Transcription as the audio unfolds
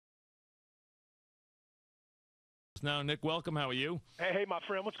now. Nick, welcome. How are you? Hey, my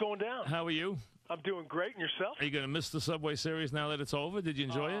friend. What's going down? How are you? I'm doing great. And yourself? Are you going to miss the Subway Series now that it's over? Did you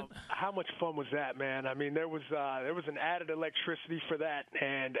enjoy it? How much fun was that, man? I mean, there was an added electricity for that,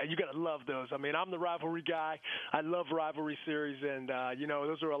 and you got to love those. I mean, I'm the rivalry guy. I love rivalry series, and,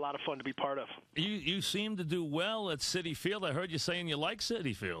 those are a lot of fun to be part of. You seem to do well at Citi Field. I heard you saying you like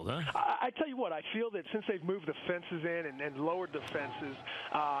Citi Field, huh? I tell you what, I feel that since they've moved the fences in and lowered the fences,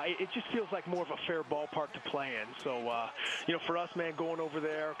 it just feels like more of a fair ballpark to play in. So, for us, man, going over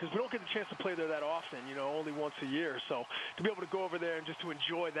there, because we don't get a chance to play there that often, only once a year. So to be able to go over there and just to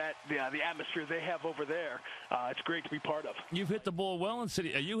enjoy that, the atmosphere they have over there, it's great to be part of. You've hit the ball well in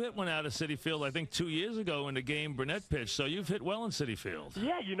Citi. You hit one out of Citi Field, I think, 2 years ago in the game Burnett pitched. So you've hit well in Citi Field.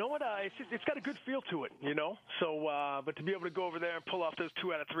 Yeah, you know what? It's got a good feel to it, So, but to be able to go over there and pull off those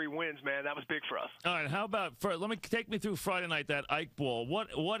 2 out of 3 wins, man, that was big for us. All right, how about take me through Friday night, that Ike ball.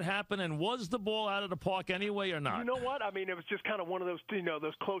 What happened, and was the ball out of the park anyway or not? You know what? I mean, it was just kind of one of those,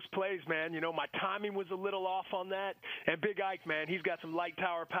 those close plays, man. My timing was a little off on that. And Big Ike, man, he's got some light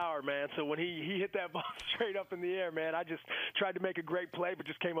tower power, man. So when he hit that ball straight up in the air, man, I just tried to make a great play, but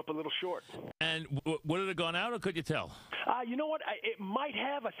just came up a little short. And would it have gone out, or could you tell? You know what? It might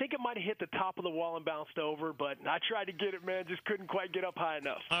have. I think it might have hit the top of the wall and bounced over, but I tried to get it, man. Just couldn't quite get up high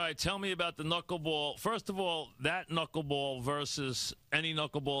enough. All right, tell me about the knuckleball. First of all, that knuckleball versus any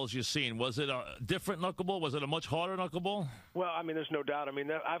knuckleballs you've seen. Was it a different knuckleball? Was it a much harder knuckleball? Well, I mean, there's no doubt. I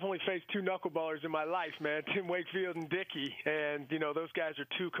mean, I've only faced 2 knuckleballers in my life, man, Tim Wakefield and Dickey, and, those guys are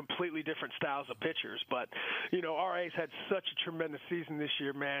 2 completely different styles of pitchers. But, R.A.'s had such a tremendous season this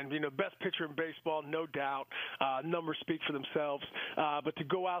year, man. Best pitcher in baseball, no doubt. Numbers speak for themselves. But to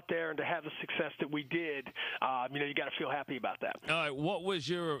go out there and to have the success that we did, you got to feel happy about that. All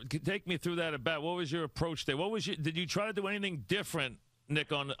right, take me through that about, what was your approach there? Did you try to do anything different,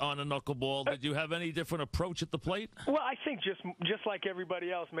 Nick, on a knuckleball? Did you have any different approach at the plate? Well, I think just like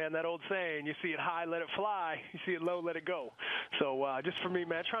everybody else, man, that old saying, you see it high, let it fly. You see it low, let it go. So just for me,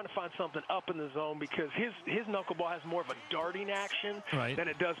 man, trying to find something up in the zone, because his knuckleball has more of a darting action than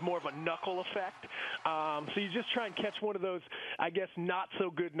it does more of a knuckle effect. So you just try and catch one of those, I guess, not so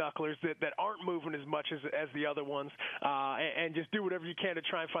good knucklers that aren't moving as much as the other ones, and just do whatever you can to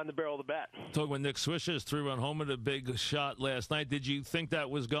try and find the barrel of the bat. So when Nick Swisher's 3-run homer, the big shot last night, did you think that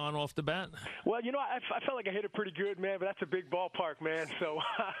was gone off the bat? Well, I felt like I hit it pretty good, man, but that's a big ballpark, man, so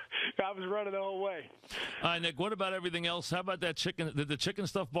I was running the whole way. All right, Nick, what about everything else? How about that chicken? Did the chicken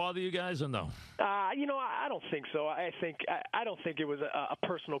stuff bother you guys or no? I don't think so. I don't think it was a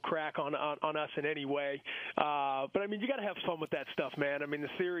personal crack on us in any way. But, I mean, you got to have fun with that stuff, man. I mean, the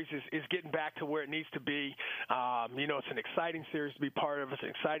series is getting back to where it needs to be. It's an exciting series to be part of. It's an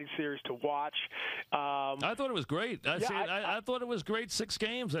exciting series to watch. I thought it was great. I thought it was great. 6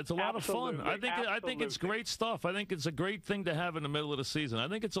 games. That's a lot of fun. I think it's great stuff. I think it's a great thing to have in the middle of the season. I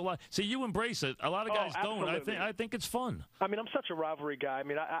think it's a lot. See, you embrace it. A lot of guys don't. I think it's fun. I mean, I'm such a rivalry guy. I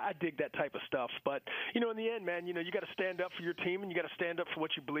mean, I dig that type of stuff. But, in the end, man, you got to stand up for your team, and you got to stand up for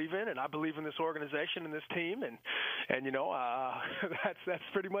what you believe in. And I believe in this organization and this team. And that's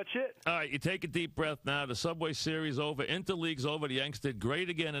pretty much it. All right, you take a deep breath now. The Subway Series over. Interleague's over. The Yanks did great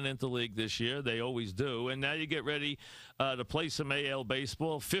again in Interleague this year. They always do. And now you get ready to play some AL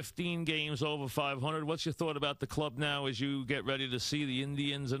baseball. 15 games over 500. What's your thought about the club now as you get ready to see the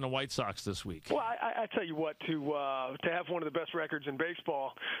Indians and the White Sox this week? Well, I tell you what, to have one of the best records in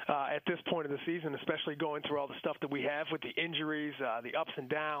baseball at this point of the season, especially going through all the stuff that we have with the injuries, the ups and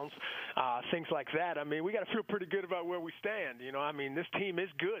downs, things like that. I mean, we got to feel pretty good about where we stand. I mean, this team is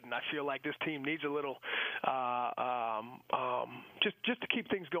good, and I feel like this team needs a little just to keep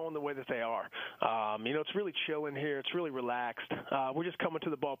things going the way that they are. It's really chill in here. It's really relaxed. We're just coming to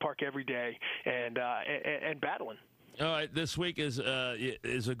the ballpark every day and battling. All right, this week is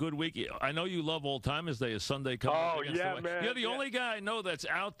a good week. I know you love Old Timers Day. Is Sunday coming? Oh, yeah, man. You're the only guy I know that's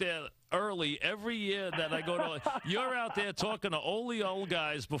out there early every year that I go to. You're out there talking to all the old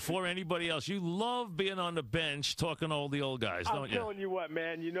guys before anybody else. You love being on the bench talking to all the old guys, don't you? I'm telling you what,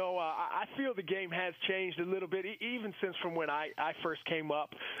 man. I feel the game has changed a little bit, even since from when I first came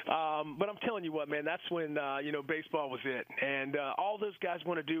up. But I'm telling you what, man, that's when, baseball was it. And all those guys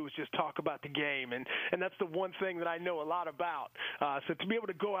want to do is just talk about the game. And that's the one thing that I know a lot about. So to be able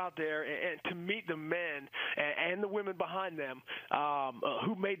to go out there and to meet the men and the women behind them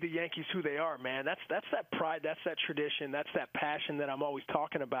who made the Yankees who they are, man. That's that pride, that's that tradition, that's that passion that I'm always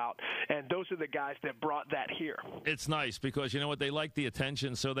talking about. And those are the guys that brought that here. It's nice because, you know what, they like the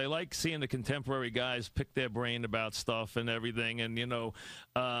attention, so they like seeing the contemporary guys pick their brain about stuff and everything. And,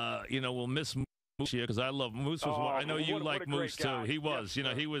 we'll miss Moose here because I love Moose. I know you like Moose too. He was,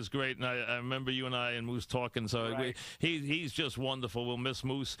 yes, he was great, and I remember you and I and Moose talking. So right. he's just wonderful. We'll miss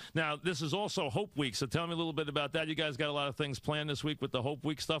Moose. Now this is also Hope Week, so tell me a little bit about that. You guys got a lot of things planned this week with the Hope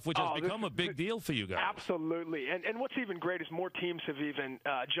Week stuff, which has become a big deal for you guys. Absolutely, and what's even great is more teams have even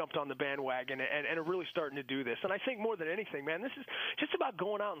jumped on the bandwagon and are really starting to do this. And I think more than anything, man, this is just about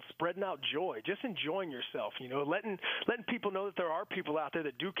going out and spreading out joy, just enjoying yourself. Letting people know that there are people out there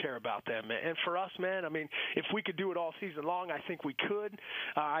that do care about them. And for us, man, I mean, if we could do it all season long, I think we could.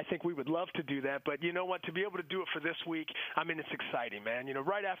 I think we would love to do that. But you know what? To be able to do it for this week, I mean, it's exciting, man.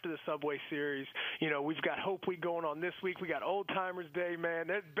 Right after the Subway Series, we've got Hope Week going on this week. We got Old Timers Day, man.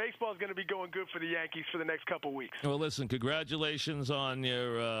 Baseball is going to be going good for the Yankees for the next couple weeks. Well, listen, congratulations on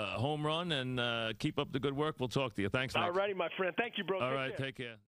your home run, and keep up the good work. We'll talk to you. Thanks, Nick. All righty, my friend. Thank you, bro. All right, take care.